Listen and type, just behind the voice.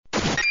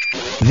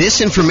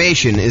This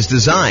information is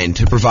designed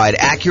to provide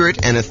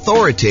accurate and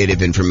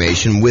authoritative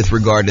information with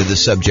regard to the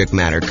subject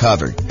matter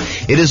covered.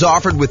 It is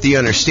offered with the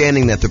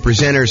understanding that the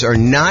presenters are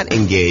not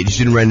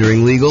engaged in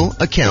rendering legal,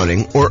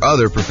 accounting, or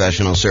other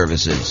professional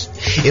services.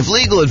 If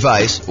legal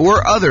advice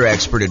or other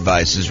expert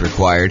advice is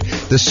required,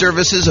 the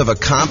services of a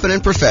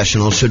competent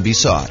professional should be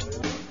sought.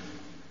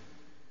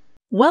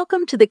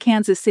 Welcome to the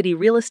Kansas City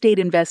Real Estate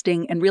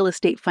Investing and Real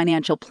Estate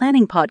Financial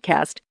Planning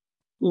Podcast.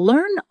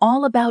 Learn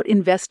all about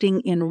investing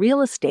in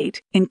real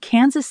estate in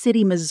Kansas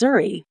City,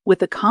 Missouri,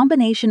 with a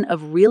combination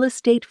of real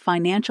estate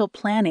financial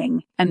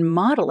planning and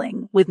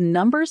modeling with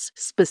numbers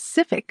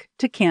specific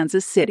to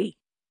Kansas City,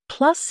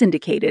 plus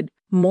syndicated,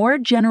 more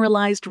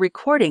generalized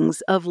recordings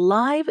of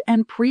live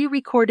and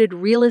pre-recorded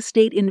real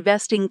estate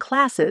investing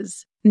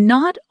classes,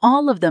 not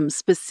all of them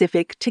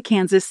specific to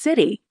Kansas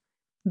City.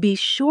 Be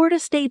sure to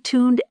stay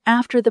tuned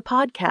after the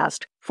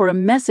podcast for a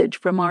message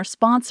from our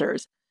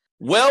sponsors.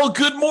 Well,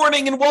 good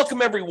morning and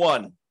welcome,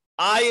 everyone.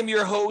 I am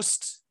your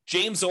host,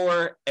 James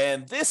Orr,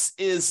 and this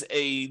is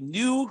a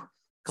new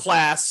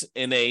class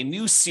in a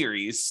new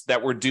series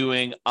that we're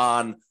doing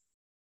on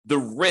the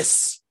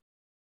risks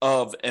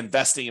of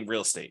investing in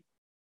real estate,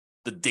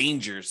 the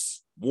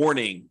dangers,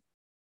 warning,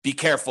 be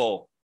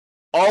careful,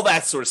 all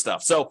that sort of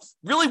stuff. So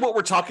really what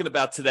we're talking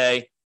about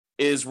today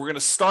is we're going to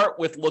start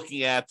with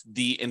looking at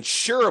the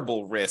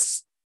insurable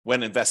risks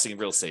when investing in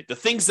real estate, the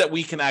things that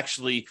we can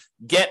actually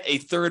get a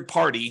third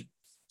party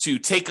to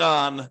take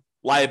on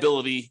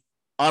liability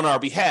on our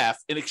behalf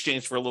in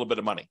exchange for a little bit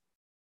of money.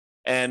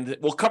 And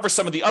we'll cover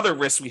some of the other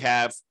risks we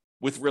have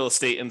with real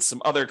estate and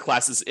some other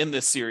classes in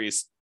this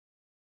series.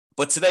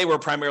 But today we're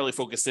primarily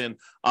focused in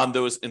on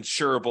those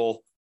insurable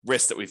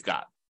risks that we've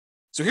got.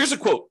 So here's a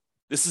quote.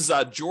 This is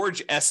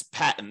George S.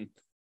 Patton,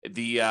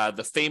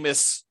 the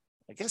famous,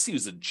 I guess he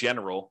was a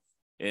general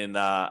in,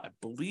 I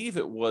believe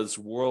it was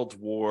World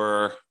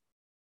War,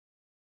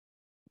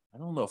 I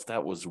don't know if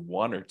that was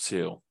one or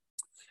two.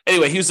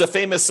 Anyway, he was a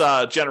famous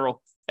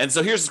general. And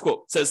so here's the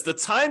quote. It says, "The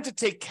time to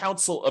take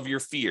counsel of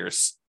your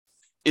fears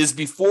is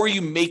before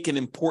you make an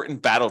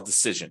important battle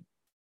decision.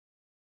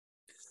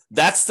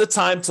 That's the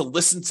time to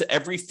listen to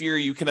every fear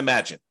you can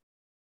imagine.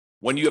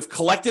 When you have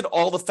collected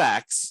all the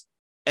facts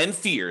and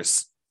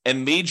fears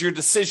and made your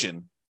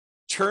decision,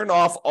 turn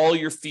off all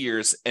your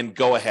fears and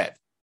go ahead."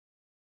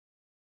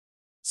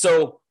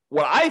 So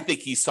what I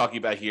think he's talking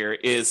about here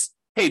is,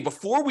 hey,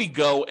 before we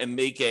go and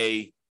make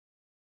a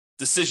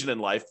decision in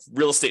life,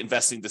 real estate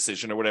investing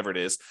decision or whatever it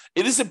is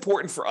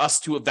important for us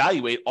to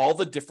evaluate all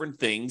the different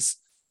things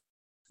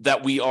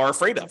that we are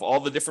afraid of, all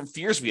the different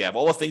fears we have,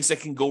 all the things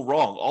that can go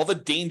wrong, all the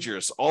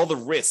dangers, all the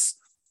risks,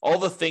 all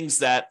the things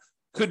that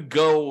could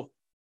go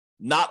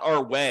not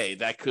our way,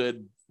 that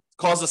could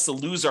cause us to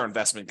lose our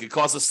investment, could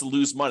cause us to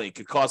lose money,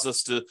 could cause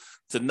us to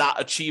not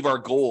achieve our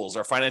goals,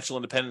 our financial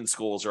independence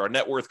goals, or our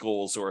net worth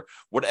goals, or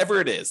whatever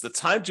it is. The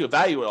time to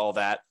evaluate all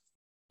that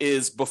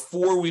is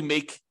before we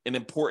make an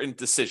important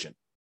decision,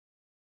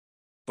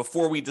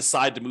 before we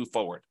decide to move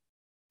forward.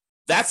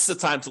 That's the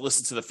time to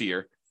listen to the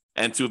fear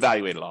and to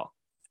evaluate it all.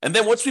 And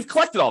then once we've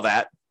collected all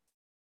that,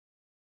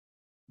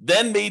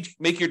 then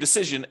make your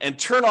decision and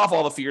turn off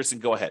all the fears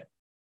and go ahead.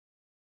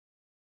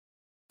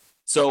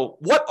 So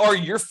what are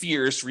your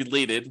fears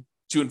related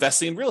to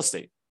investing in real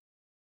estate?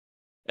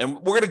 And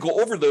we're going to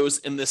go over those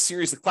in this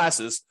series of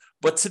classes.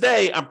 But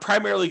today, I'm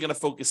primarily going to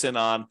focus in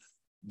on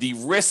the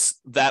risks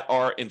that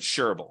are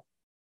insurable,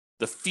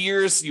 the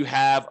fears you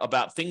have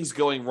about things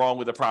going wrong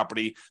with a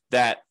property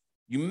that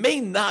you may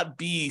not want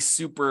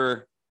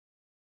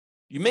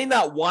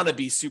to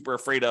be super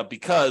afraid of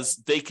because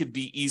they could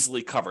be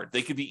easily covered.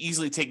 They could be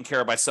easily taken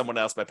care of by someone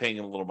else by paying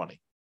them a little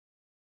money.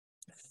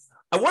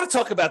 I want to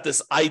talk about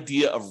this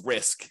idea of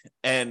risk,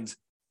 and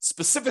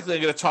specifically,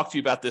 I'm going to talk to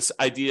you about this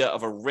idea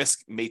of a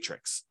risk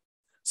matrix.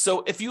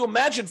 So if you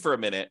imagine for a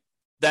minute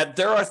that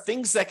there are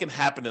things that can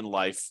happen in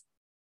life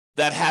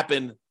that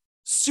happen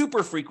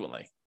super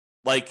frequently,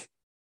 like,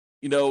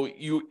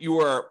 you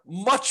are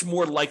much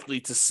more likely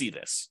to see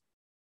this,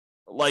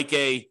 like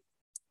an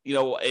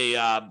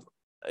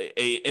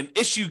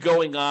issue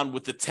going on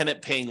with the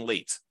tenant paying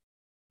late.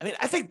 I mean,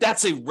 I think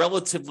that's a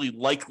relatively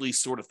likely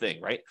sort of thing,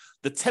 right?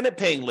 The tenant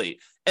paying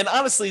late. And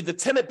honestly, the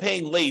tenant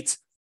paying late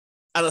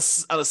on a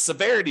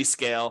severity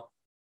scale,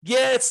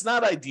 yeah, it's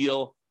not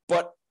ideal,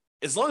 but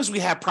as long as we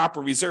have proper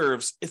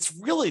reserves, it's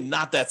really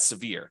not that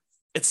severe.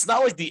 It's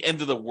not like the end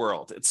of the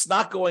world. It's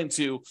not going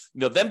to,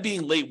 them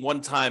being late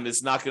one time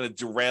is not going to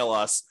derail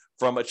us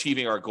from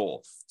achieving our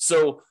goal.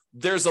 So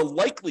there's a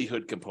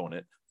likelihood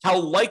component,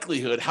 how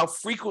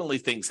frequently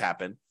things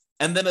happen,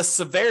 and then a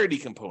severity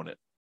component,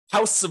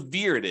 how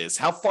severe it is,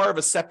 how far of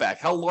a setback,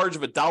 how large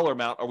of a dollar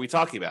amount are we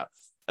talking about,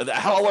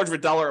 how large of a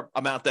dollar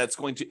amount that's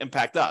going to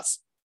impact us.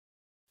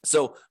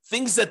 So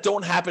things that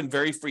don't happen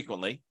very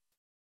frequently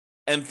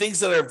and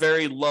things that are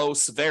very low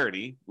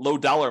severity, low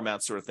dollar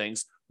amount sort of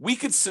things, we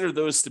consider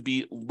those to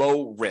be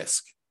low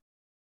risk.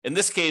 In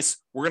this case,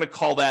 we're going to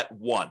call that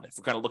 1. If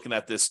we're kind of looking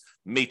at this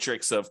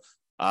matrix of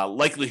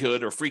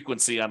likelihood or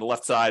frequency on the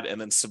left side and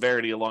then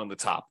severity along the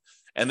top.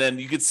 And then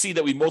you can see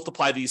that we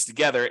multiply these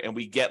together and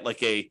we get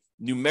like a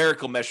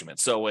numerical measurement.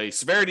 So a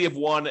severity of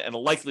 1 and a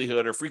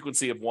likelihood or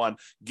frequency of 1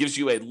 gives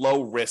you a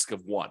low risk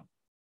of 1.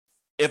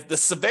 If the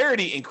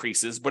severity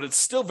increases, but it's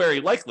still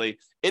very likely,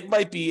 it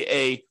might be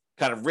a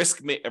kind of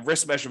risk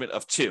measurement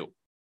of 2,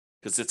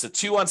 because it's a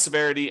 2 on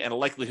severity and a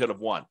likelihood of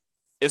 1.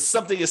 If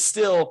something is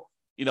still,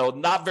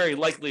 not very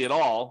likely at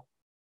all,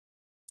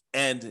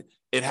 and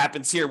it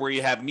happens here where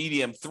you have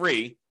medium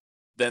 3,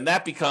 then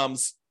that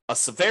becomes a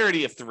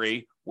severity of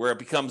 3, where it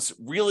becomes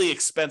really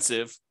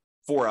expensive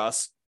for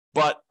us,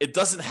 but it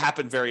doesn't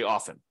happen very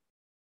often.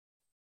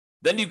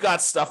 Then you've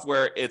got stuff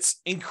where it's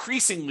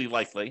increasingly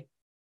likely,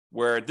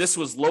 where this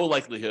was low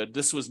likelihood,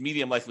 this was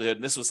medium likelihood,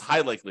 and this was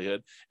high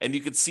likelihood, and you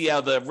can see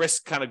how the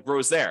risk kind of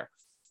grows there.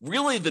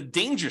 Really, the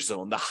danger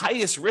zone, the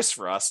highest risk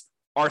for us,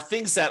 are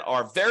things that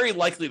are very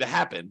likely to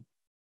happen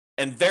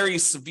and very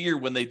severe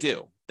when they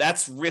do.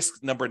 That's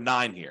risk number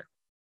 9 here.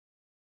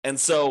 And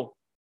so,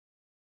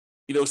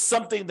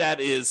 something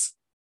that is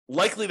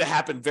likely to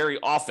happen very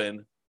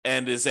often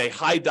and is a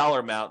high dollar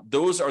amount,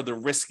 those are the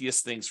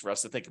riskiest things for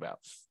us to think about.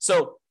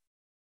 So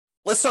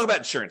let's talk about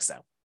insurance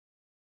now.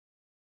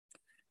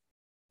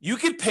 You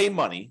could pay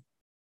money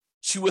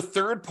to a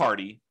third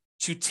party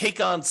to take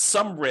on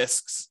some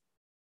risks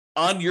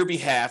on your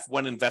behalf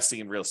when investing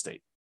in real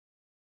estate.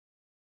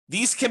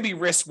 These can be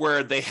risks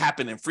where they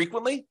happen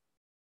infrequently,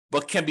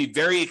 but can be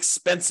very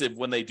expensive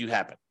when they do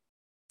happen.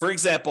 For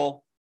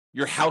example,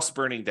 your house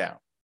burning down.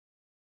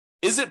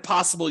 Is it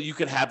possible you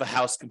could have a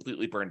house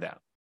completely burned down?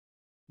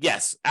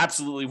 Yes,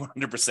 absolutely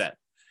 100%.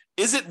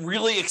 Is it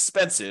really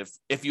expensive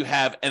if you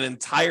have an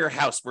entire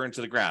house burned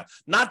to the ground?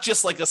 Not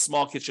just like a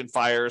small kitchen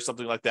fire or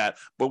something like that,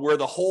 but where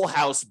the whole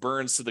house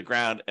burns to the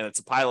ground and it's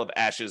a pile of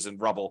ashes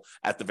and rubble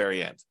at the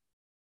very end.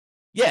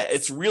 Yeah,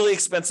 it's really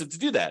expensive to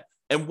do that.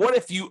 And what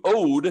if you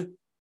owed,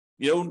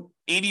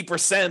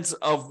 80%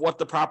 of what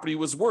the property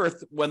was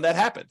worth when that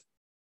happened?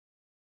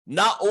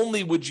 Not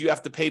only would you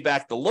have to pay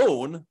back the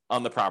loan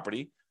on the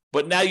property,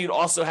 but now you'd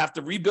also have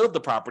to rebuild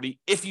the property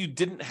if you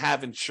didn't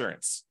have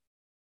insurance.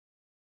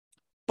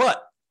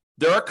 But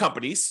there are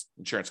companies,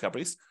 insurance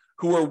companies,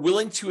 who are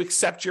willing to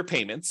accept your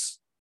payments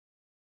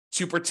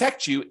to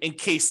protect you in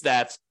case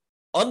that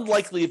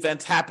unlikely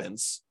event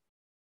happens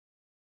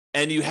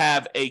and you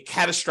have a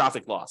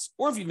catastrophic loss,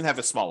 or if you even have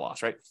a small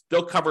loss, right?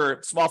 They'll cover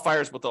small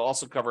fires, but they'll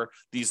also cover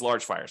these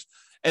large fires.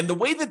 And the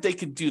way that they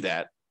can do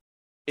that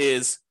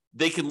is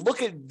they can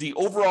look at the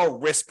overall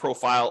risk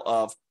profile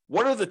of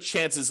what are the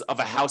chances of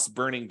a house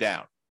burning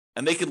down?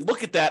 And they can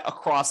look at that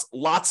across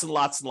lots and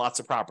lots and lots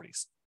of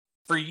properties.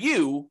 For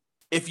you,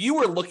 if you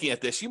were looking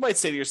at this, you might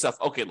say to yourself,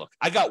 okay, look,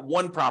 I got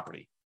one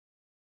property.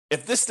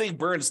 If this thing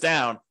burns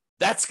down,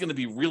 that's going to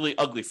be really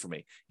ugly for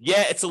me.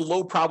 Yeah, it's a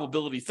low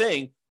probability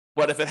thing,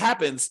 but if it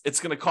happens, it's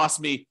going to cost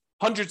me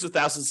hundreds of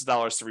thousands of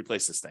dollars to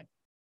replace this thing.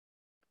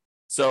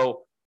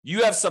 So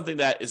you have something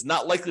that is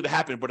not likely to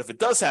happen, but if it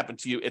does happen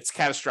to you, it's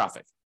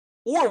catastrophic.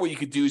 Or what you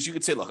could do is you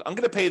could say, look, I'm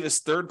going to pay this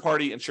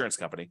third-party insurance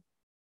company,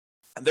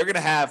 and they're going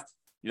to have,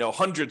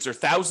 hundreds or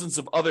thousands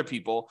of other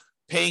people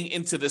paying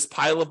into this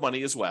pile of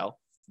money as well.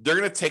 They're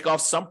going to take off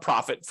some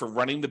profit for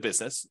running the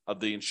business of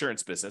the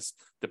insurance business,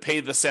 to pay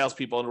the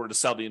salespeople in order to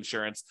sell the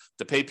insurance,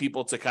 to pay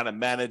people to kind of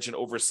manage and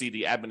oversee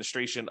the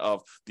administration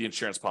of the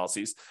insurance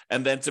policies,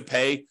 and then to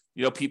pay,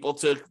 people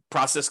to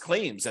process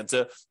claims and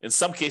to, in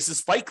some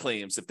cases, fight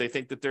claims if they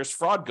think that there's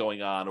fraud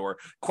going on or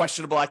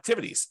questionable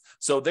activities.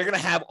 So they're going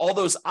to have all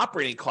those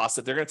operating costs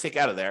that they're going to take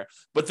out of there.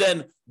 But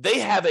then they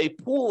have a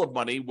pool of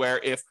money where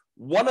if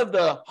one of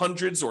the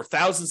hundreds or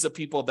thousands of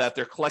people that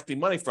they're collecting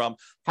money from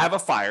have a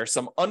fire,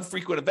 some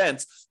unfrequent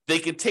events, they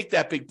can take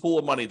that big pool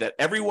of money that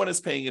everyone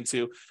is paying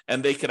into,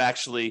 and they could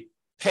actually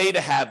pay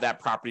to have that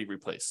property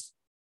replaced.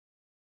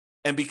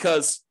 And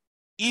because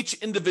each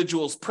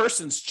individual's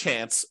person's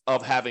chance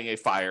of having a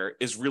fire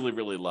is really,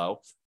 really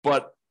low,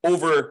 but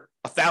over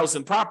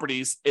 1,000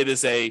 properties, it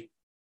is a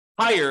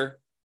higher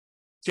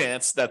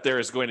chance that there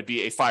is going to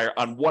be a fire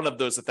on one of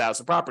those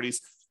 1,000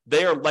 properties,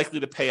 they are likely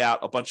to pay out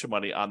a bunch of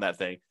money on that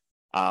thing.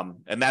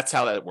 And that's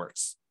how that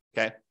works.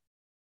 Okay.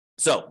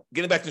 So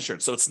getting back to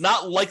insurance. So it's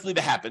not likely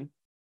to happen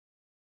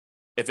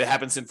if it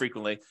happens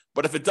infrequently,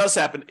 but if it does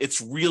happen,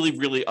 it's really,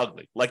 really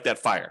ugly, like that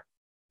fire.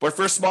 But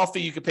for a small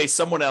fee, you can pay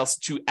someone else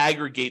to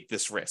aggregate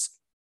this risk,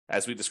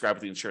 as we described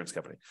with the insurance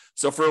company.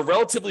 So for a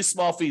relatively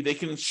small fee, they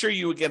can insure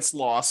you against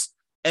loss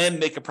and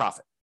make a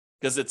profit,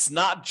 because it's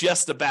not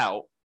just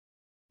about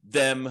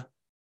them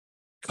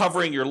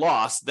covering your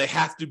loss. They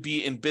have to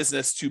be in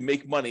business to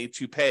make money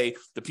to pay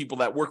the people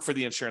that work for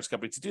the insurance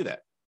company to do that.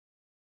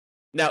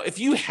 Now, if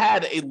you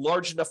had a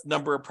large enough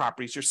number of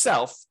properties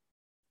yourself,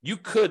 you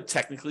could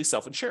technically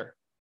self-insure,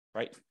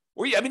 right?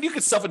 Or you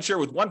could self-insure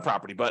with one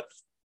property, but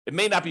it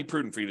may not be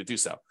prudent for you to do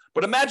so.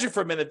 But imagine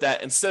for a minute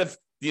that instead of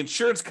the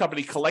insurance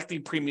company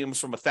collecting premiums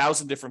from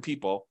 1,000 different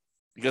people,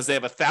 because they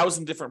have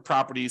 1,000 different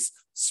properties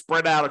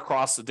spread out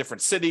across a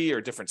different city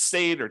or different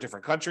state or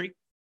different country,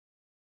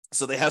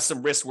 so they have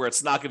some risk where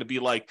it's not going to be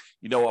like,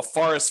 a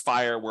forest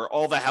fire where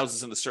all the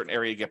houses in a certain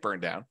area get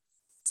burned down.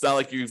 It's not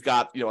like you've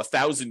got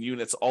 1,000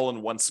 units all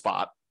in one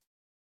spot.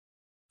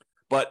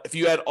 But if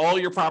you had all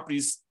your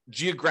properties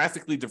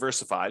geographically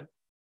diversified,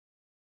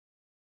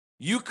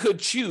 you could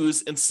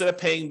choose, instead of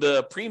paying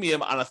the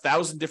premium on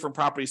 1,000 different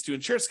properties to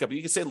insurance company,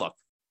 you can say, look,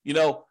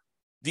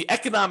 the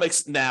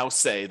economics now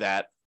say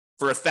that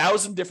for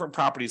 1,000 different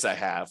properties I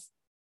have,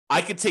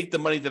 I could take the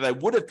money that I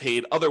would have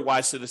paid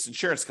otherwise to this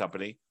insurance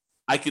company.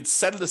 I could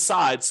set it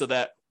aside so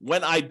that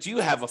when I do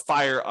have a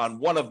fire on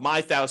one of my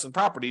 1,000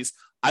 properties,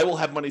 I will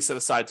have money set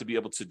aside to be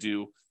able to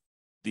do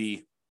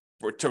to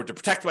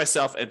protect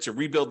myself and to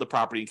rebuild the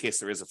property in case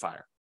there is a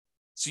fire.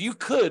 So you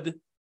could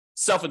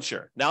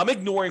self-insure. Now, I'm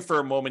ignoring for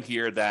a moment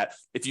here that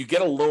if you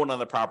get a loan on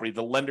the property,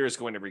 the lender is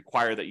going to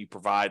require that you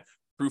provide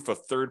proof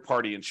of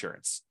third-party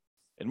insurance.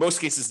 In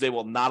most cases, they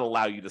will not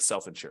allow you to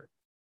self-insure.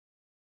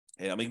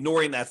 And I'm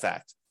ignoring that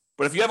fact.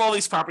 But if you have all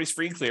these properties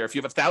free and clear, if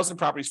you have 1,000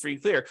 properties free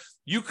and clear,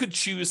 you could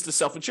choose to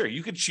self-insure.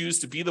 You could choose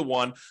to be the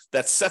one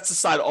that sets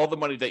aside all the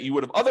money that you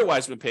would have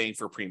otherwise been paying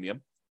for a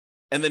premium,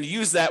 and then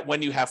use that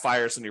when you have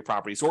fires in your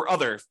properties or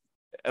other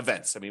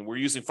events. I mean, we're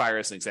using fire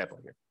as an example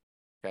here.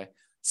 Okay.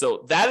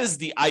 So that is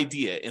the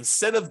idea.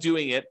 Instead of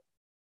doing it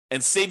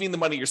and saving the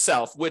money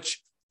yourself,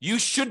 which you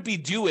should be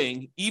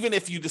doing even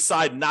if you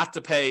decide not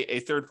to pay a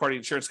third-party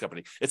insurance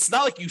company. It's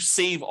not like you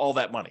save all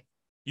that money.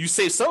 You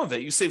save some of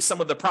it. You save some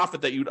of the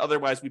profit that you'd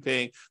otherwise be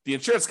paying the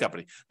insurance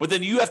company. But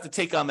then you have to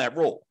take on that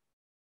role.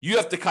 You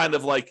have to kind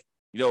of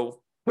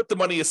put the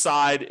money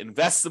aside,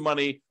 invest the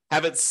money,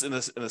 have it in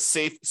a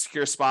safe,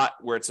 secure spot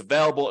where it's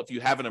available. If you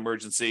have an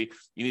emergency,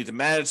 you need to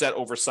manage that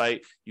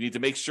oversight. You need to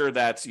make sure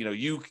that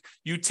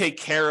you take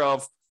care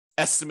of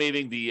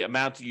estimating the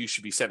amount you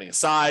should be setting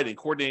aside and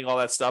coordinating all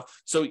that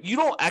stuff. So you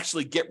don't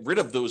actually get rid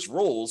of those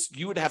roles.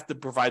 You would have to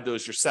provide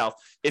those yourself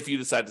if you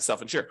decide to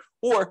self-insure.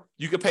 Or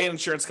you could pay an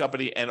insurance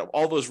company and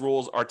all those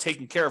roles are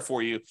taken care of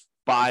for you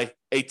by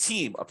a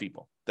team of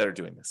people that are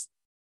doing this.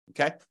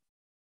 Okay?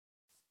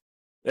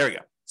 There we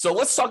go. So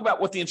let's talk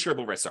about what the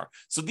insurable risks are.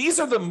 So these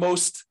are the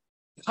most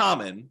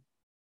common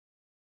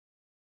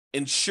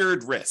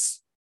insured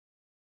risks.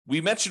 We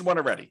mentioned one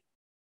already,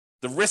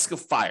 the risk of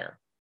fire.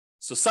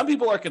 So some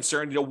people are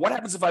concerned, what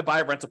happens if I buy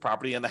a rental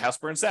property and the house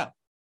burns down?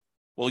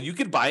 Well, you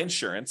could buy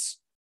insurance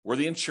where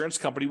the insurance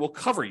company will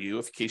cover you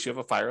in case you have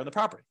a fire on the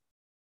property.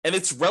 And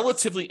it's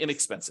relatively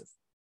inexpensive.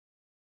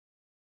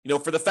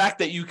 For the fact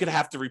that you could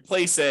have to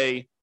replace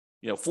a,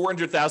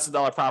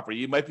 $400,000 property,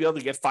 you might be able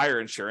to get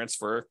fire insurance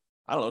for,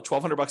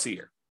 $1,200 a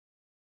year.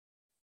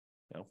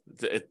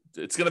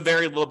 It's going to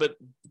vary a little bit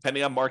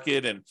depending on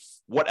market and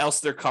what else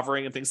they're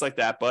covering and things like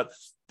that. But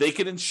they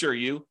can insure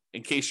you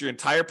in case your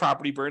entire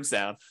property burns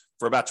down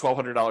for about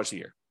 $1,200 a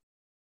year.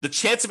 The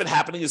chance of it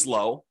happening is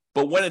low,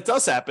 but when it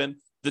does happen,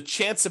 the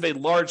chance of a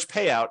large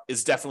payout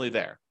is definitely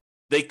there.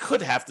 They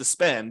could have to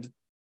spend,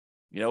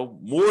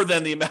 more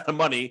than the amount of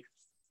money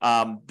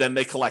than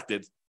they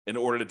collected in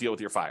order to deal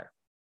with your fire.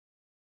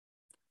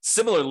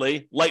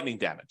 Similarly, lightning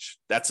damage.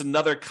 That's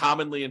another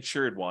commonly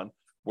insured one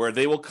where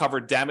they will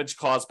cover damage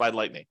caused by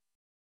lightning.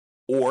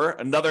 Or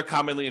another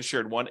commonly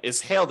insured one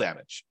is hail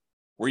damage,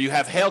 where you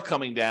have hail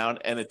coming down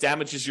and it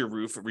damages your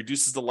roof, it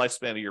reduces the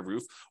lifespan of your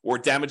roof, or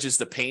damages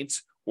the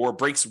paint, or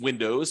breaks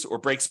windows, or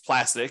breaks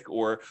plastic,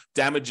 or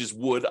damages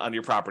wood on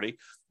your property.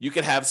 You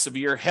can have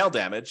severe hail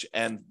damage,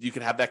 and you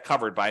can have that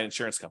covered by an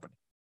insurance company.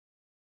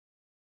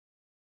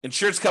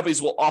 Insurance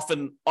companies will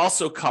often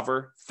also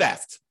cover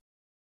theft.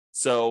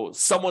 So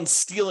someone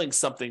stealing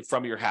something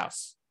from your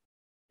house,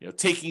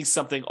 taking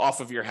something off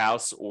of your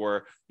house,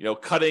 or,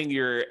 cutting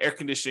your air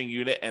conditioning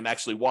unit and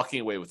actually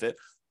walking away with it.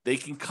 They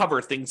can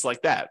cover things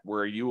like that,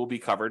 where you will be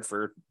covered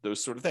for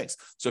those sort of things.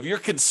 So if you're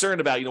concerned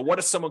about, what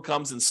if someone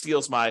comes and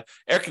steals my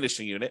air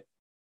conditioning unit,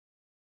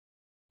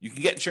 you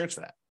can get insurance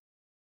for that.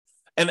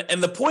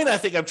 And the point I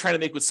think I'm trying to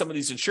make with some of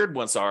these insured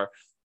ones are,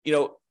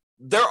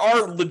 there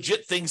are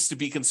legit things to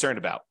be concerned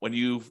about when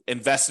you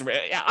invest in,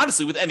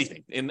 honestly, with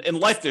anything. In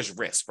life, there's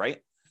risk, right?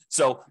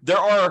 So there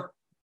are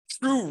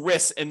true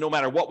risks, and no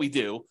matter what we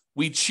do,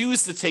 we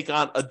choose to take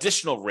on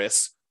additional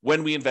risks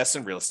when we invest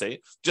in real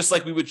estate, just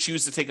like we would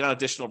choose to take on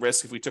additional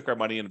risk if we took our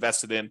money and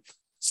invested in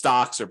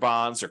stocks or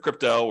bonds or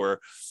crypto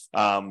or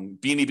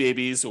Beanie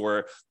Babies,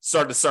 or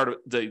decided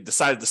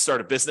to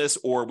start a business,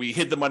 or we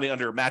hid the money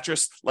under a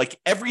mattress. Like,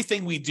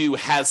 everything we do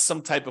has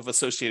some type of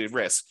associated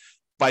risk.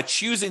 By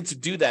choosing to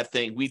do that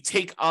thing, we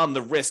take on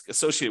the risk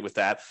associated with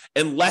that,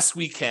 unless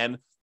we can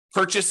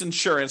purchase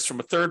insurance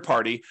from a third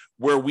party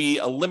where we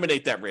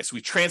eliminate that risk.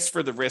 We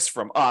transfer the risk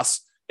from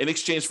us in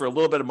exchange for a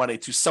little bit of money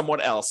to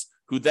someone else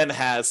who then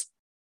has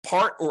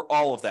part or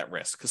all of that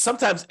risk. Because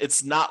sometimes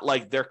it's not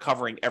like they're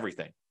covering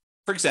everything.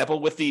 For example,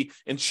 with the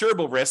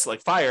insurable risks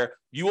like fire,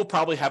 you will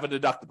probably have a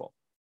deductible.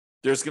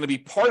 There's going to be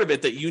part of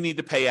it that you need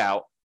to pay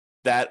out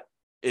that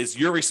is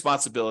your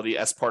responsibility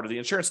as part of the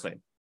insurance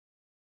claim.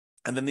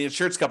 And then the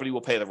insurance company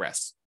will pay the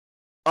rest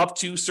up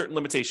to certain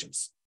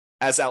limitations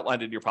as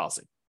outlined in your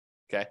policy.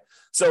 Okay.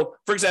 So,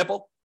 for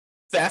example,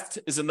 theft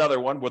is another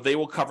one where they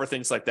will cover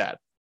things like that.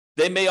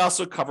 They may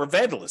also cover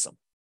vandalism.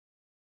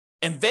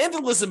 And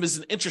vandalism is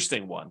an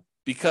interesting one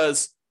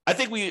because I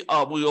think we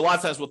a lot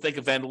of times will think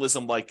of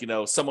vandalism like,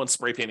 someone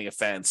spray painting a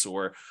fence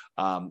or,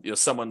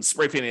 someone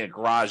spray painting a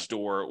garage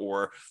door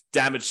or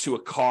damage to a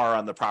car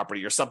on the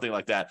property or something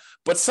like that.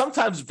 But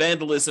sometimes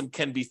vandalism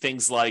can be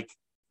things like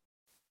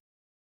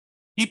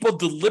people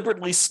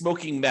deliberately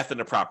smoking meth in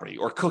a property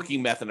or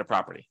cooking meth in a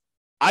property.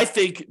 I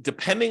think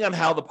depending on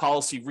how the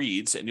policy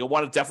reads, and you'll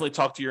want to definitely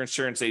talk to your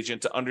insurance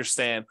agent to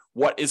understand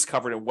what is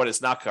covered and what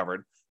is not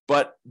covered,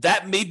 but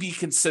that may be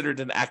considered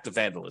an act of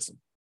vandalism.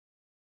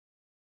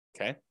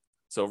 Okay,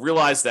 so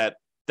realize that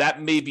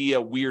may be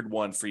a weird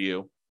one for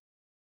you,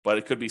 but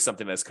it could be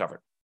something that's covered.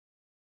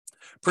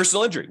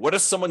 Personal injury. What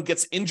if someone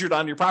gets injured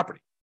on your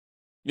property?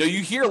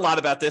 You hear a lot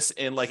about this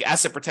in like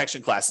asset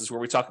protection classes where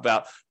we talk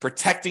about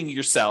protecting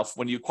yourself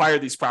when you acquire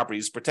these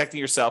properties, protecting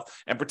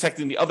yourself and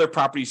protecting the other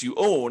properties you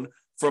own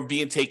from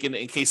being taken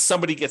in case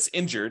somebody gets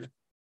injured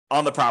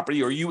on the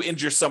property or you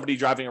injure somebody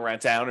driving around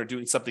town or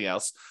doing something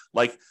else.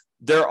 Like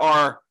there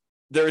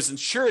is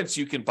insurance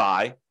you can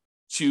buy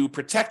to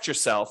protect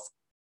yourself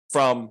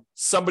from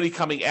somebody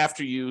coming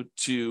after you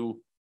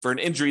for an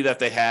injury that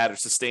they had or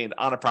sustained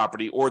on a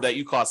property or that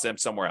you caused them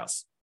somewhere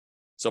else.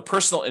 So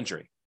personal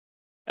injury.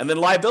 And then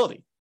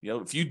liability.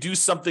 If you do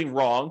something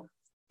wrong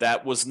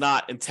that was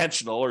not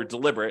intentional or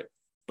deliberate,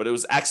 but it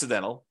was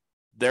accidental,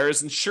 there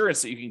is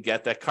insurance that you can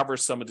get that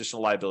covers some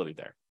additional liability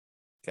there.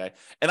 Okay.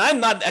 And I'm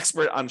not an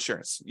expert on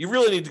insurance. You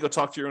really need to go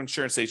talk to your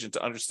insurance agent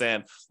to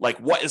understand like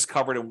what is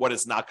covered and what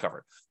is not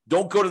covered.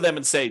 Don't go to them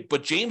and say,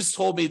 but James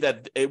told me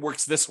that it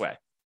works this way.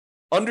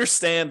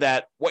 Understand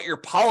that what your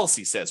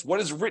policy says, what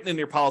is written in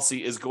your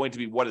policy is going to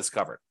be what is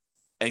covered.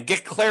 And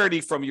get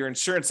clarity from your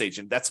insurance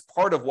agent. That's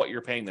part of what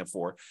you're paying them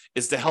for,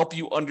 is to help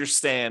you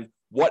understand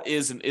what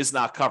is and is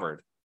not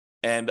covered.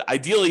 And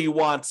ideally, you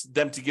want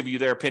them to give you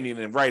their opinion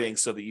in writing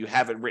so that you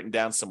have it written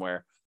down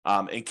somewhere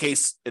in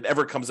case it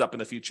ever comes up in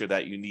the future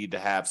that you need to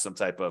have some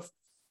type of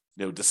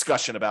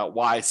discussion about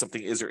why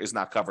something is or is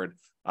not covered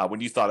when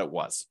you thought it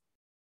was.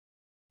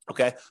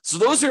 Okay, so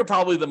those are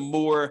probably the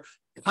more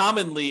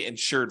commonly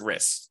insured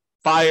risks: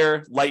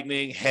 fire,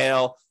 lightning,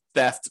 hail,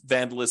 theft,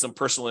 vandalism,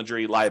 personal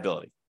injury,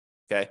 liability.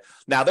 Okay.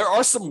 Now, there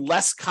are some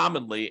less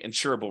commonly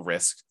insurable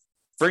risks.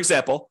 For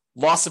example,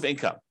 loss of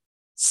income.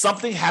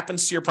 Something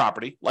happens to your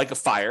property, like a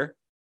fire,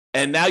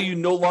 and now you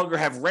no longer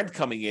have rent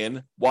coming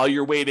in while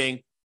you're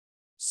waiting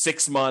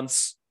 6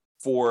 months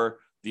for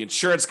the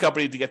insurance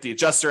company to get the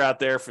adjuster out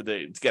there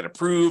to get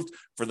approved,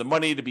 for the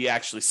money to be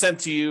actually sent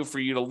to you, for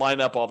you to line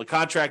up all the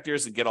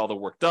contractors and get all the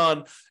work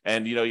done.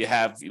 And, you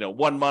have,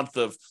 1 month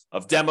of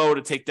demo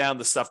to take down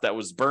the stuff that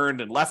was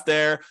burned and left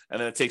there. And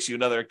then it takes you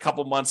another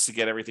couple months to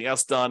get everything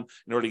else done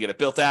in order to get it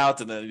built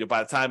out. And then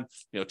by the time,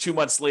 2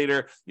 months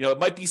later, it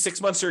might be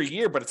 6 months or a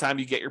year by the time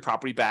you get your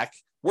property back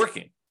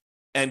working.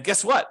 And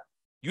guess what?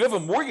 You have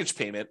a mortgage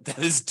payment that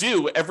is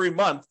due every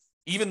month,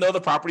 even though the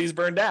property is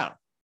burned down.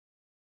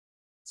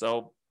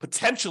 So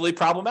potentially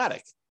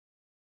problematic.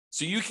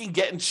 So you can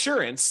get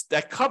insurance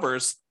that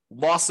covers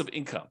loss of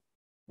income,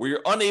 where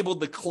you're unable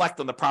to collect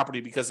on the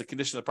property because the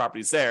condition of the property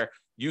is there.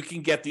 You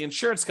can get the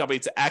insurance company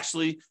to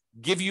actually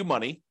give you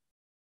money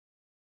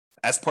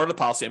as part of the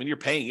policy. I mean, you're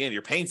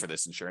paying for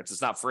this insurance.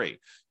 It's not free.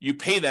 You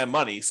pay them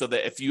money so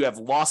that if you have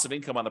loss of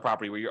income on the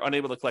property where you're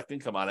unable to collect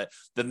income on it,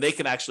 then they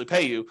can actually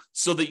pay you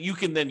so that you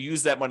can then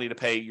use that money to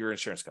pay your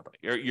insurance company,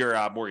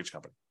 your mortgage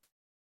company,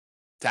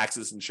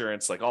 taxes,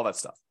 insurance, like all that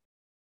stuff.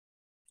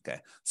 Okay,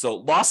 so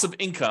loss of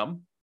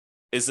income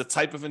is a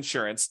type of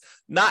insurance,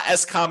 not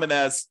as common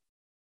as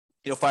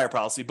fire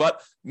policy,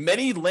 but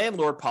many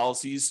landlord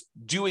policies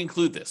do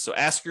include this. So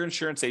ask your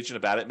insurance agent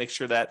about it. Make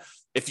sure that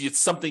if it's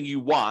something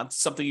you want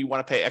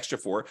to pay extra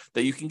for,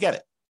 that you can get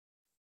it.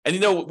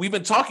 And we've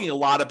been talking a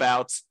lot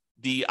about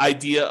the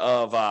idea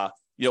of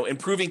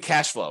improving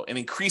cash flow and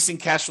increasing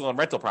cash flow on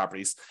rental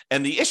properties.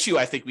 And the issue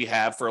I think we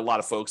have for a lot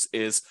of folks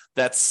is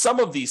that some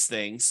of these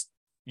things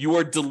you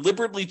are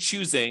deliberately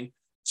choosing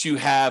to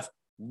have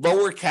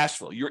lower cash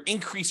flow.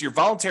 You're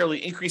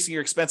voluntarily increasing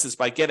your expenses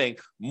by getting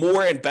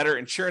more and better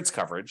insurance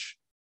coverage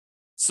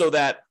so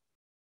that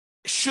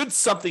should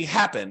something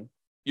happen,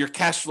 your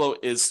cash flow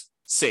is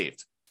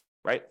saved,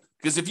 right?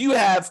 Because if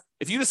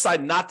you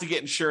decide not to get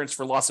insurance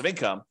for loss of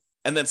income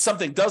and then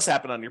something does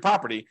happen on your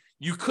property,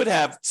 you could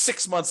have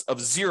 6 months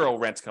of zero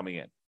rent coming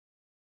in.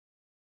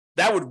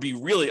 That would be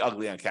really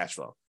ugly on cash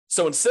flow.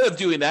 So instead of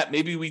doing that,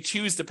 maybe we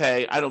choose to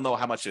pay, I don't know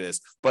how much it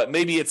is, but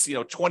maybe it's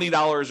 $20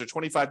 or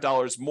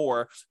 $25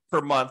 more per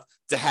month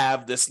to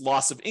have this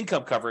loss of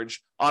income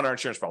coverage on our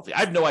insurance policy. I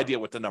have no idea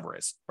what the number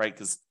is, right?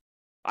 Because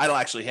I don't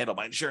actually handle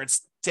my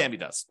insurance. Tammy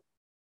does.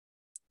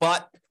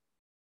 But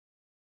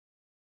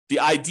the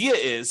idea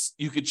is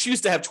you could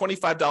choose to have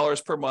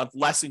 $25 per month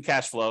less in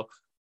cash flow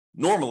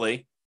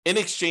normally in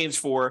exchange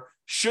for,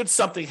 should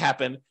something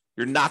happen,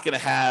 you're not going to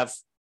have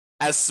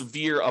as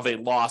severe of a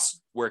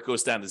loss where it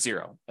goes down to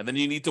zero. And then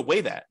you need to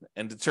weigh that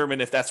and determine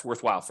if that's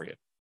worthwhile for you.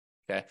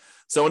 Okay.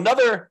 So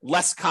another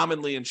less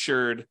commonly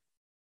insured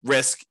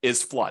risk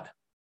is flood.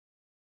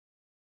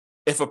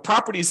 If a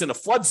property is in a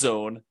flood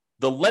zone,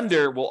 the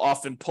lender will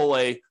often pull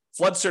a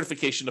flood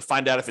certification to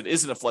find out if it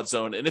isn't a flood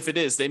zone. And if it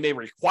is, they may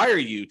require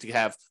you to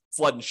have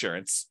flood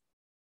insurance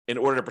in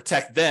order to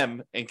protect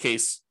them in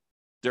case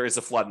there is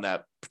a flood in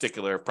that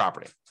particular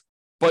property.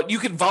 But you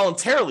can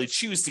voluntarily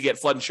choose to get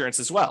flood insurance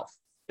as well.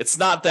 It's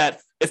not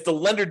that if the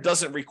lender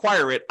doesn't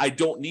require it, I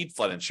don't need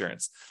flood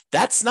insurance.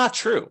 That's not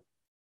true.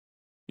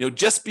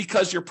 Just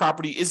because your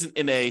property isn't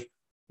in a,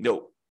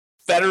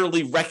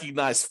 federally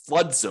recognized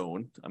flood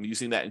zone, I'm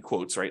using that in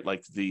quotes, right?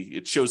 Like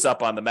it shows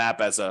up on the map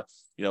as a,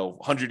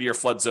 100-year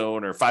flood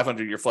zone or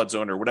 500-year flood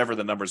zone or whatever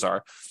the numbers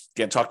are.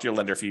 Again, talk to your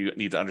lender if you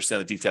need to understand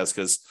the details,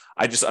 because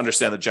I just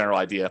understand the general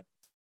idea.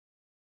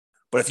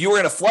 But if you were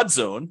in a flood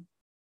zone,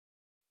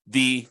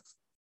 the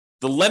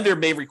lender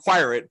may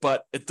require it,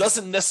 but it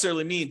doesn't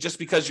necessarily mean just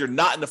because you're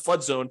not in the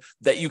flood zone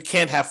that you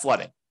can't have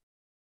flooding.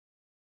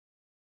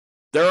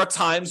 There are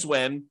times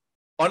when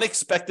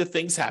unexpected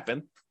things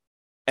happen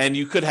and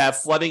you could have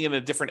flooding in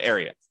a different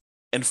area.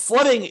 And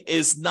flooding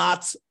is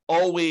not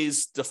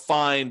always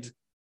defined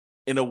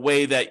in a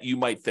way that you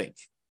might think.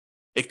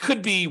 It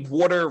could be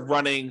water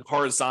running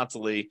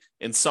horizontally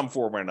in some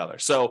form or another.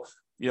 So,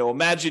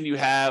 imagine you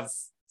have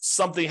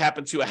something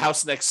happen to a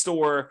house next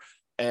door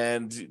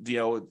and,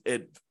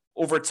 it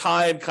over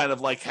time kind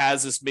of like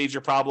has this major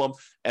problem.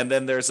 And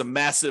then there's a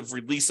massive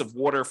release of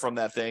water from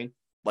that thing,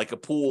 like a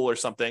pool or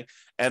something.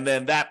 And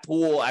then that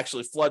pool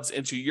actually floods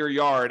into your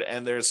yard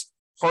and there's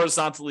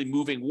horizontally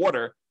moving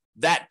water.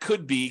 That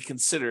could be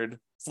considered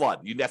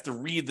flood. You'd have to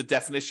read the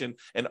definition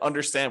and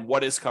understand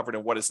what is covered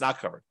and what is not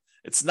covered.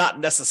 It's not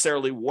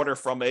necessarily water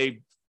from a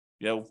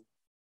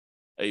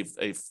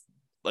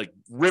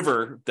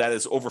river that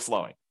is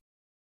overflowing.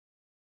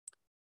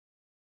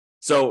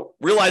 So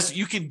realize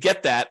you can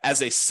get that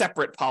as a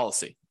separate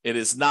policy. It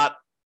is not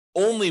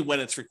only when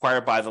it's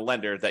required by the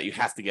lender that you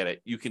have to get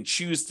it. You can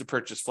choose to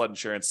purchase flood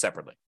insurance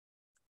separately.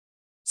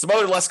 Some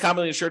other less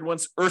commonly insured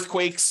ones,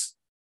 earthquakes.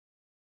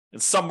 In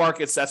some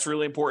markets, that's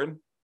really important.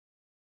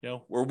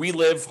 Where we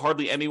live,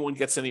 hardly anyone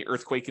gets any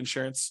earthquake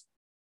insurance.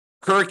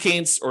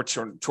 Hurricanes or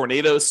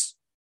tornadoes.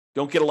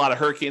 Don't get a lot of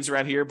hurricanes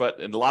around here, but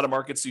in a lot of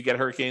markets, you get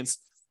hurricanes.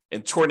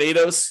 And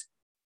tornadoes,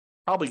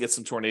 probably get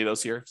some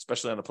tornadoes here,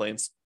 especially on the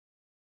plains.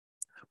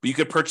 But you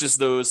could purchase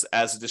those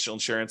as additional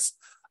insurance.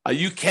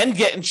 You can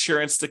get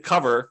insurance to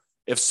cover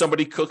if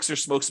somebody cooks or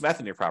smokes meth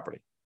in your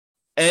property.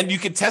 And you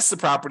can test the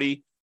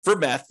property for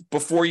meth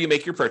before you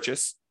make your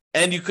purchase.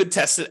 And you could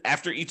test it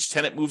after each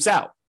tenant moves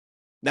out.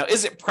 Now,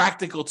 is it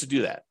practical to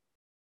do that?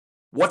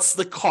 What's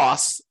the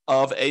cost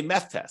of a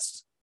meth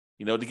test?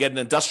 To get an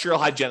industrial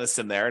hygienist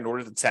in there in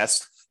order to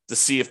test to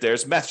see if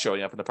there's meth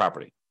showing up in the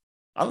property.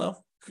 I don't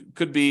know.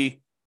 Could be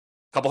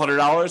a couple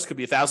 $100, could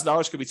be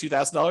 $1,000, could be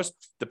 $2,000.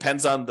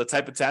 Depends on the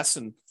type of test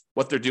and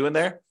what they're doing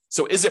there.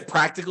 So is it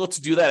practical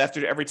to do that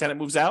after every tenant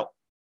moves out?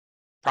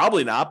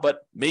 Probably not,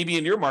 but maybe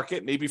in your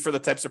market, maybe for the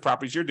types of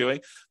properties you're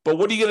doing. But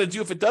what are you going to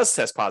do if it does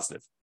test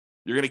positive?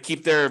 You're going to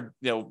keep their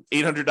 $800,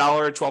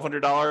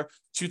 $1,200, $2,000,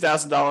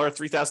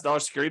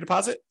 $3,000 security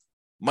deposit?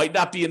 Might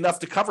not be enough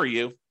to cover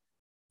you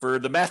for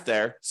the meth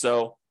there.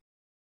 So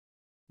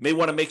may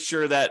want to make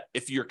sure that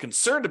if you're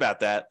concerned about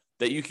that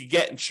you can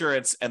get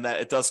insurance and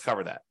that it does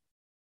cover that.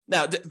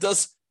 Now,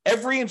 does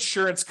every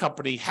insurance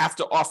company have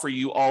to offer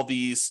you all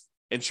these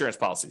insurance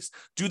policies?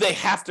 Do they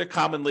have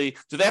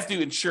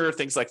to insure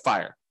things like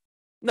fire?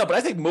 No, but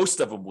I think most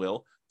of them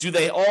will. Do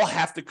they all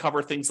have to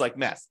cover things like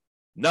meth?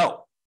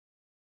 No.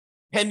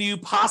 Can you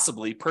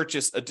possibly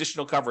purchase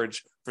additional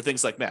coverage for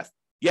things like meth?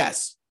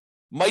 Yes.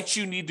 Might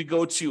you need to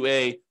go to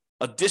a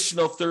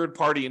additional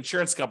third-party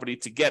insurance company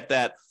to get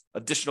that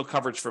additional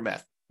coverage for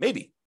meth?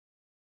 Maybe.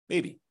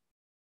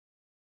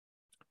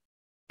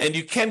 And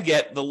you can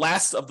get the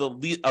last of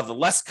the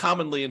less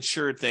commonly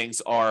insured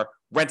things are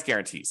rent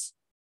guarantees.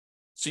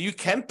 So you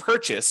can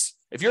purchase,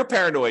 if you're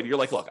paranoid, you're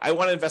like, look, I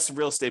want to invest in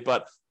real estate,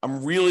 but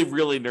I'm really,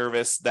 really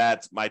nervous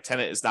that my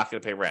tenant is not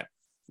going to pay rent.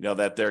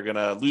 That they're going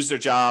to lose their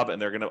job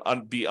and they're going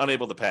to be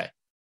unable to pay.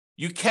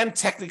 You can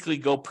technically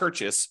go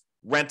purchase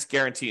rent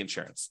guarantee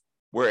insurance,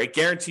 where it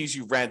guarantees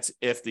you rent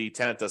if the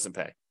tenant doesn't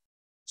pay.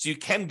 So you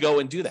can go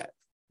and do that.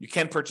 You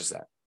can purchase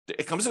that.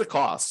 It comes at a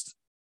cost.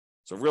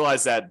 So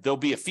realize that there'll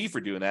be a fee for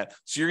doing that.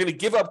 So you're going to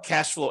give up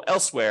cash flow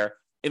elsewhere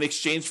in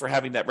exchange for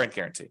having that rent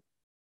guarantee.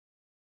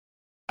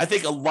 I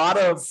think a lot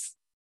of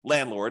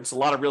landlords, a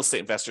lot of real estate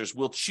investors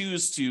will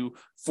choose to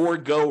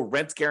forego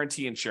rent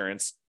guarantee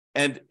insurance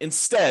and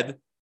instead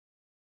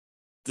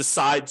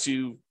decide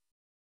to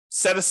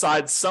set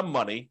aside some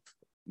money,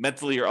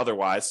 mentally or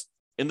otherwise,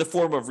 in the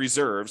form of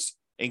reserves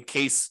in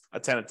case a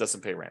tenant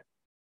doesn't pay rent.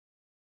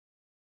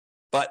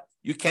 But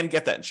you can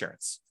get that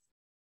insurance.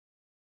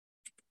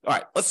 All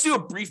right, let's do a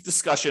brief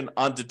discussion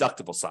on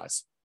deductible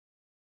size.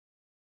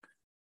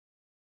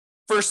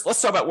 First,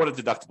 let's talk about what a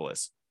deductible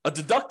is. A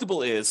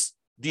deductible is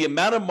the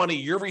amount of money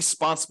you're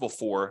responsible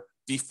for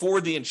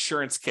before the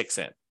insurance kicks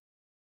in.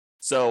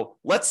 So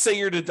let's say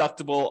your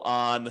deductible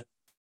on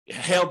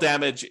hail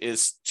damage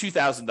is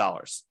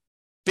 $2,000.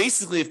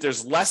 Basically, if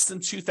there's less than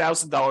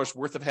 $2,000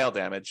 worth of hail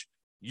damage,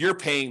 you're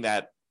paying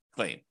that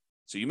claim.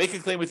 So you make a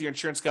claim with your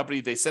insurance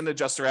company, they send an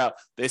adjuster out,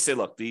 they say,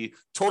 look, the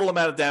total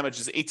amount of damage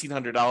is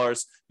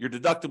 $1,800, your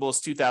deductible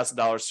is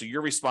 $2,000, so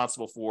you're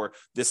responsible for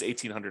this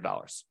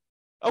 $1,800.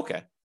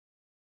 Okay.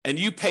 And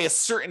you pay a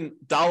certain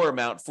dollar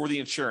amount for the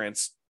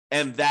insurance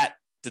and that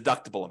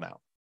deductible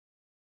amount.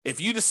 If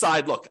you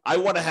decide, look, I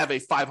want to have a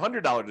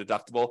 $500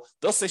 deductible,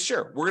 they'll say,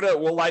 sure,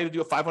 we'll allow you to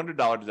do a $500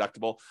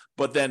 deductible,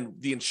 but then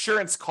the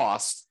insurance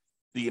cost,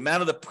 the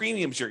amount of the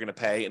premiums you're going to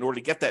pay in order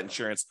to get that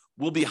insurance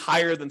will be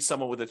higher than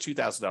someone with a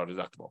 $2,000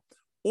 deductible.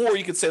 Or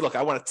you could say, look,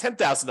 I want a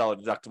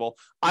 $10,000 deductible.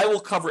 I will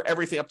cover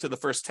everything up to the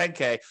first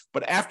 $10K,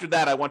 but after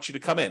that, I want you to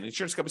come in. The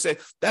insurance company say,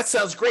 that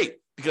sounds great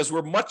because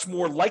we're much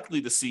more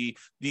likely to see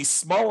these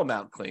small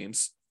amount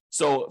claims.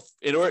 So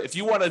if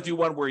you want to do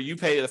one where you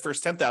pay the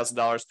first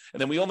 $10,000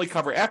 and then we only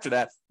cover after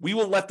that, we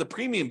will let the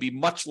premium be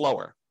much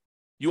lower.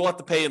 You will have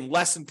to pay in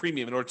less in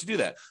premium in order to do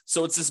that.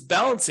 So it's this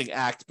balancing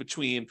act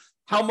between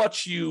how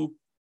much you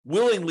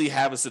willingly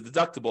have as a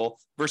deductible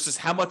versus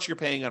how much you're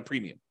paying on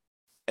premium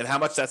and how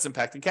much that's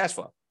impacting cash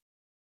flow.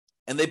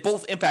 And they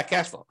both impact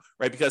cash flow,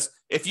 right? Because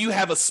if you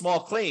have a small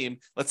claim,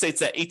 let's say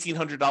it's that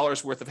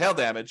 $1,800 worth of hail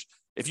damage,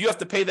 if you have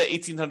to pay that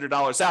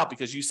 $1,800 out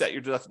because you set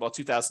your deductible at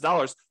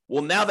 $2,000,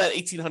 well, now that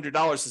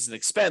 $1,800 is an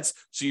expense,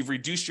 so you've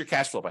reduced your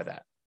cash flow by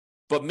that.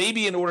 But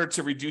maybe in order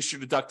to reduce your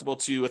deductible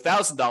to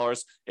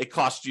 $1,000, it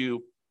cost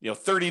you,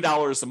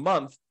 $30 a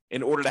month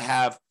in order to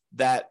have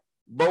that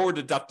lower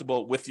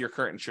deductible with your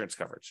current insurance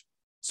coverage.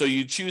 So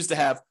you choose to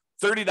have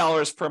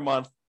 $30 per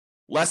month,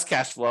 less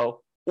cash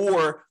flow,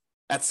 or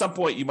at some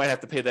point you might have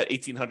to pay that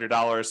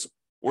 $1,800,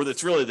 or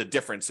that's really the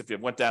difference. If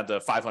it went down to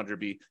 $500,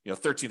 be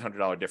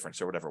 $1,300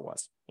 difference or whatever it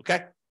was.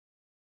 Okay.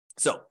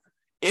 So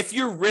if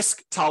your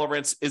risk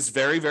tolerance is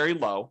very, very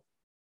low,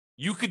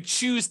 you could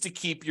choose to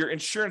keep your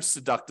insurance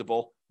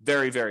deductible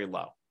very, very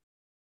low.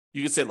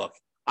 You could say, look,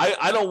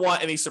 I don't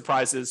want any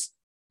surprises.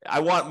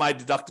 I want my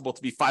deductible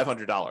to be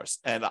 $500.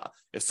 And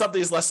if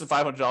something is less than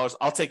 $500,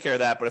 I'll take care of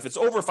that. But if it's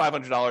over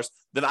 $500,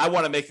 then I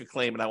want to make a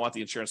claim and I want the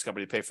insurance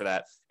company to pay for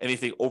that,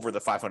 anything over the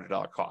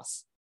 $500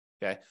 costs.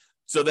 Okay.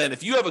 So then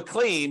if you have a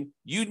claim,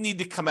 you need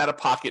to come out of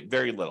pocket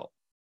very little.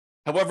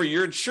 However,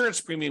 your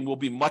insurance premium will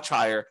be much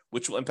higher,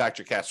 which will impact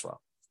your cash flow.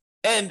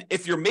 And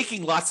if you're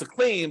making lots of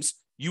claims,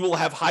 you will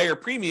have higher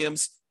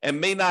premiums and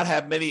may not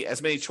have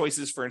as many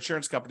choices for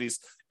insurance companies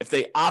if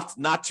they opt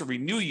not to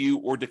renew you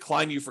or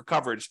decline you for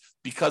coverage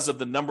because of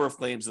the number of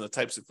claims and the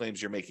types of claims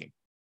you're making,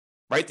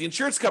 right? The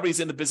insurance company is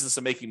in the business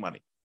of making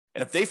money.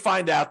 And if they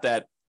find out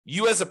that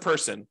you as a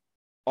person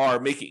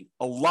are making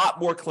a lot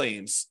more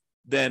claims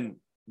than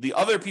the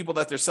other people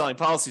that they're selling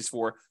policies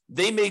for,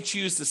 they may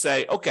choose to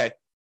say, okay,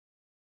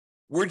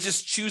 we're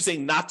just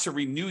choosing not to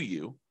renew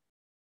you.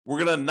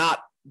 We're going to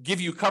not give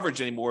you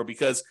coverage anymore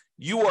because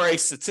you are a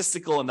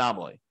statistical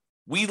anomaly.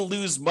 We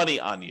lose money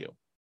on you.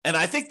 And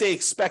I think they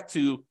expect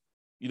to,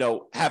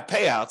 have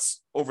payouts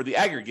over the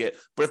aggregate.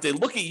 But if they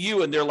look at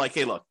you and they're like,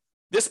 hey, look,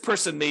 this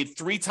person made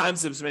 3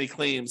 times as many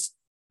claims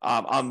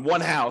on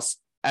one house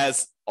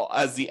as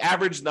the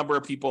average number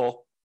of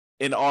people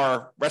in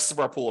our rest of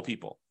our pool of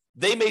people,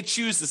 they may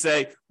choose to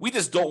say, we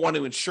just don't want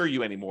to insure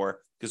you anymore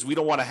because we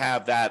don't want to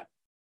have that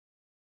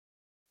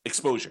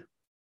exposure.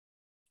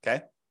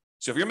 Okay.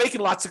 So if you're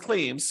making lots of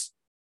claims,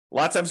 a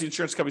lot of times the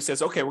insurance company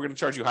says, okay, we're going to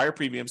charge you higher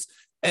premiums.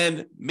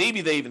 And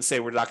maybe they even say,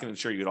 we're not going to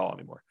insure you at all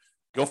anymore.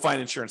 Go find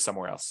insurance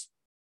somewhere else.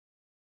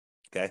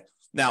 Okay.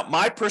 Now,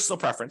 my personal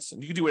preference,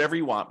 and you can do whatever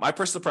you want, my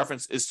personal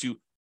preference is to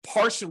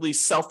partially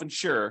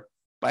self-insure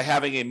by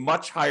having a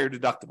much higher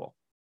deductible,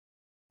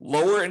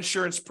 lower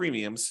insurance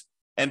premiums,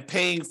 and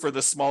paying for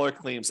the smaller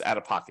claims out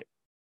of pocket.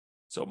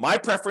 So my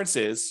preference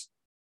is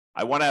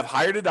I want to have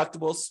higher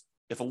deductibles.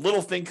 If a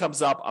little thing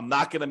comes up, I'm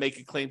not going to make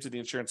a claim to the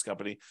insurance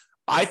company.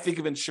 I think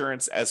of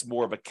insurance as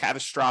more of a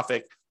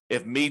catastrophic.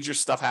 If major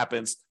stuff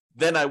happens,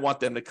 then I want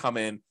them to come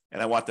in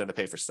and I want them to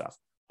pay for stuff.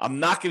 I'm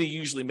not going to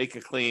usually make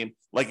a claim.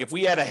 Like if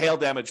we had a hail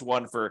damage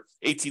one for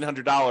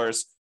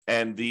 $1,800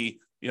 and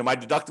my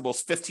deductible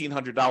is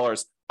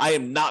 $1,500, I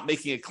am not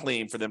making a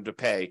claim for them to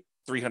pay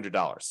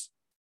 $300.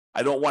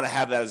 I don't want to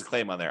have that as a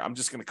claim on there. I'm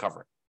just going to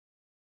cover it.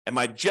 And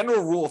my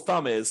general rule of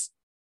thumb is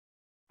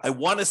I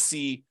want to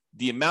see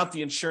the amount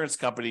the insurance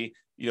company,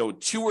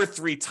 2 or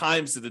 3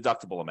 times the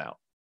deductible amount.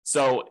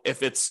 So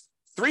if it's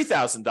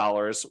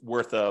 $3,000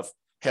 worth of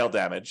hail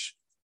damage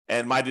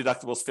and my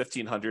deductible is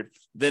 $1,500,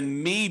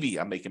 then maybe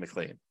I'm making a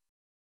claim.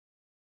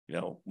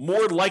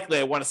 More likely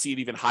I want to see it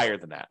even higher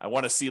than that. I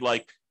want to see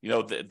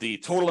the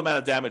total amount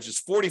of damage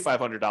is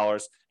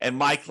 $4,500 and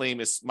my claim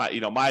is my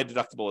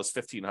deductible is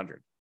 $1,500.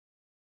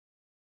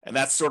 And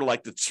that's sort of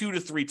like the 2 to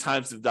 3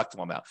 times the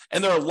deductible amount.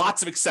 And there are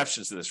lots of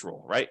exceptions to this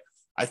rule, right?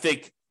 I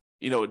think,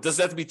 it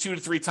doesn't have to be 2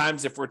 to 3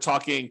 times if we're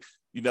talking,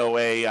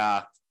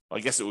 I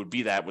guess it would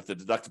be that with the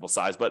deductible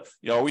size, but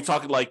are we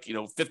talking like,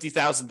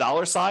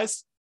 $50,000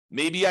 size?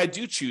 Maybe I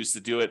do choose to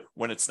do it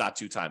when it's not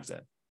 2 times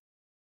in.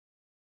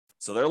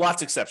 So there are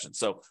lots of exceptions.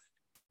 So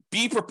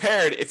be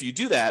prepared if you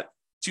do that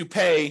to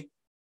pay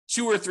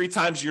 2 or 3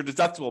 times your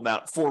deductible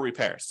amount for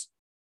repairs.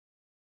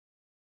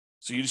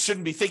 So you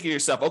shouldn't be thinking to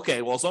yourself,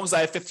 okay, well, as long as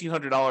I have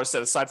 $1,500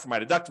 set aside for my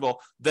deductible,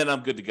 then I'm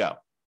good to go.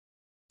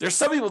 There's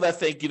some people that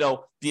think,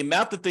 the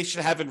amount that they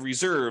should have in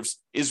reserves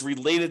is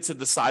related to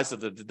the size of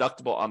the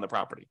deductible on the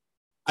property.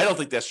 I don't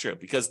think that's true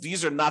because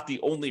these are not the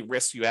only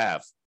risks you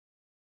have.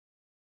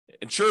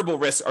 Insurable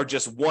risks are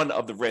just one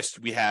of the risks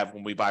we have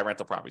when we buy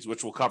rental properties,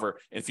 which we'll cover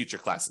in future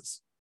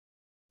classes.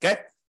 Okay,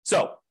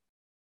 so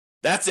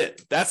that's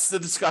it. That's the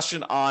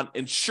discussion on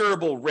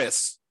insurable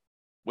risks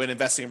when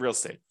investing in real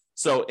estate.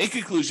 So in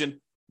conclusion,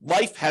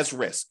 life has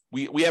risk.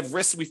 We have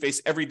risks we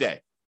face every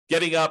day.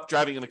 Getting up,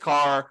 driving in the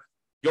car,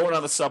 going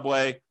on the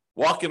subway,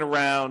 walking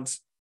around,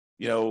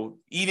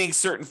 eating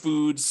certain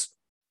foods,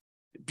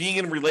 being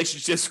in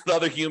relationships with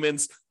other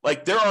humans.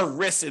 Like there are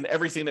risks in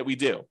everything that we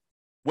do.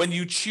 When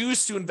you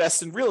choose to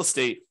invest in real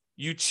estate,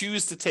 you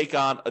choose to take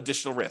on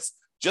additional risks.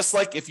 Just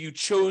like if you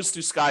chose to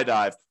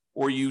skydive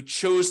or you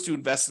chose to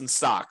invest in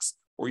stocks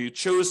or you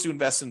chose to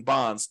invest in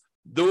bonds,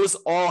 those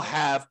all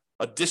have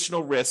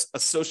additional risks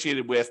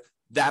associated with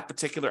that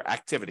particular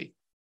activity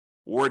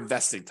or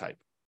investing type.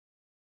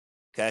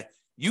 Okay.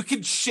 You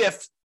can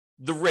shift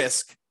the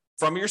risk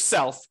from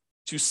yourself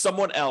to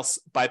someone else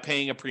by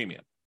paying a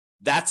premium.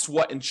 That's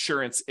what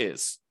insurance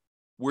is.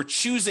 We're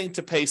choosing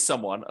to pay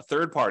someone, a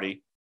third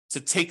party, to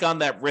take on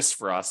that risk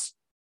for us,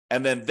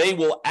 and then they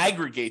will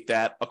aggregate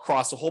that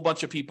across a whole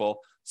bunch of people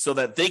so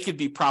that they can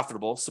be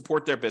profitable,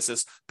 support their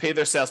business, pay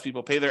their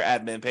salespeople, pay their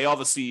admin, pay all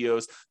the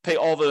CEOs, pay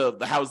all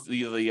the house,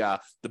 the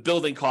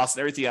building costs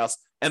and everything else,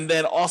 and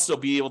then also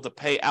be able to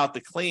pay out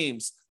the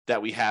claims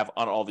that we have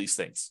on all these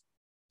things.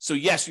 So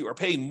yes, you are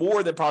paying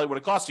more than probably what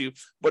it costs you,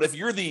 but if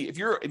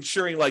you're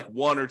insuring like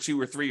 1 or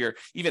 2 or 3 or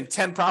even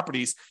 10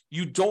 properties,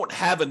 you don't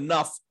have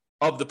enough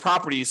of the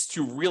properties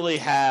to really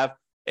have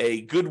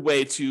a good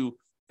way to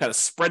kind of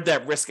spread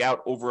that risk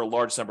out over a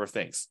large number of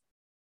things.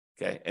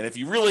 Okay. And if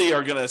you really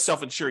are going to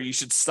self-insure, you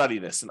should study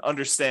this and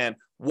understand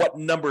what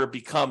number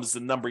becomes the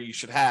number you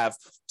should have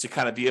to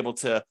kind of be able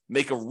to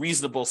make a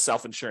reasonable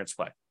self-insurance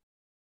play.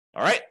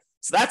 All right.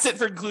 So that's it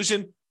for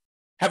conclusion.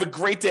 Have a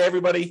great day,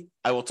 everybody.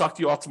 I will talk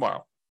to you all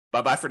tomorrow.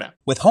 Bye-bye for now.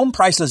 With home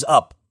prices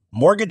up,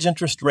 mortgage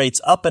interest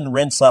rates up and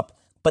rents up,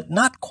 but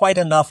not quite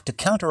enough to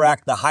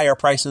counteract the higher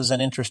prices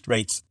and interest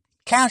rates,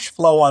 cash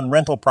flow on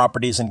rental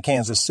properties in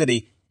Kansas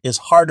City is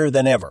harder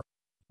than ever.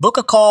 Book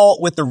a call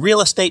with the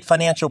Real Estate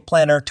Financial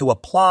Planner to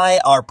apply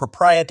our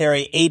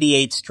proprietary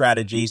 88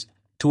 strategies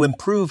to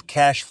improve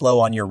cash flow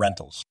on your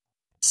rentals.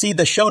 See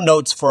the show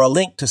notes for a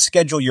link to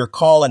schedule your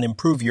call and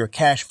improve your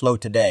cash flow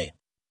today.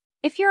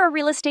 If you're a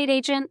real estate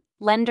agent,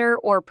 lender,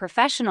 or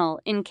professional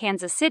in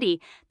Kansas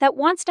City that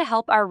wants to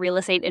help our real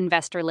estate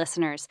investor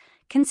listeners,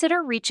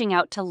 consider reaching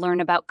out to learn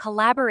about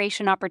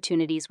collaboration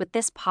opportunities with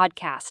this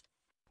podcast.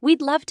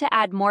 We'd love to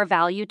add more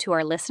value to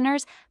our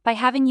listeners by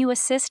having you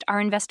assist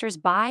our investors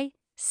buy,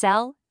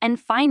 sell, and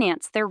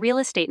finance their real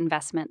estate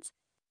investments.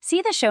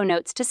 See the show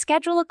notes to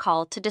schedule a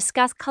call to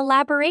discuss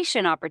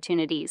collaboration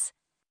opportunities.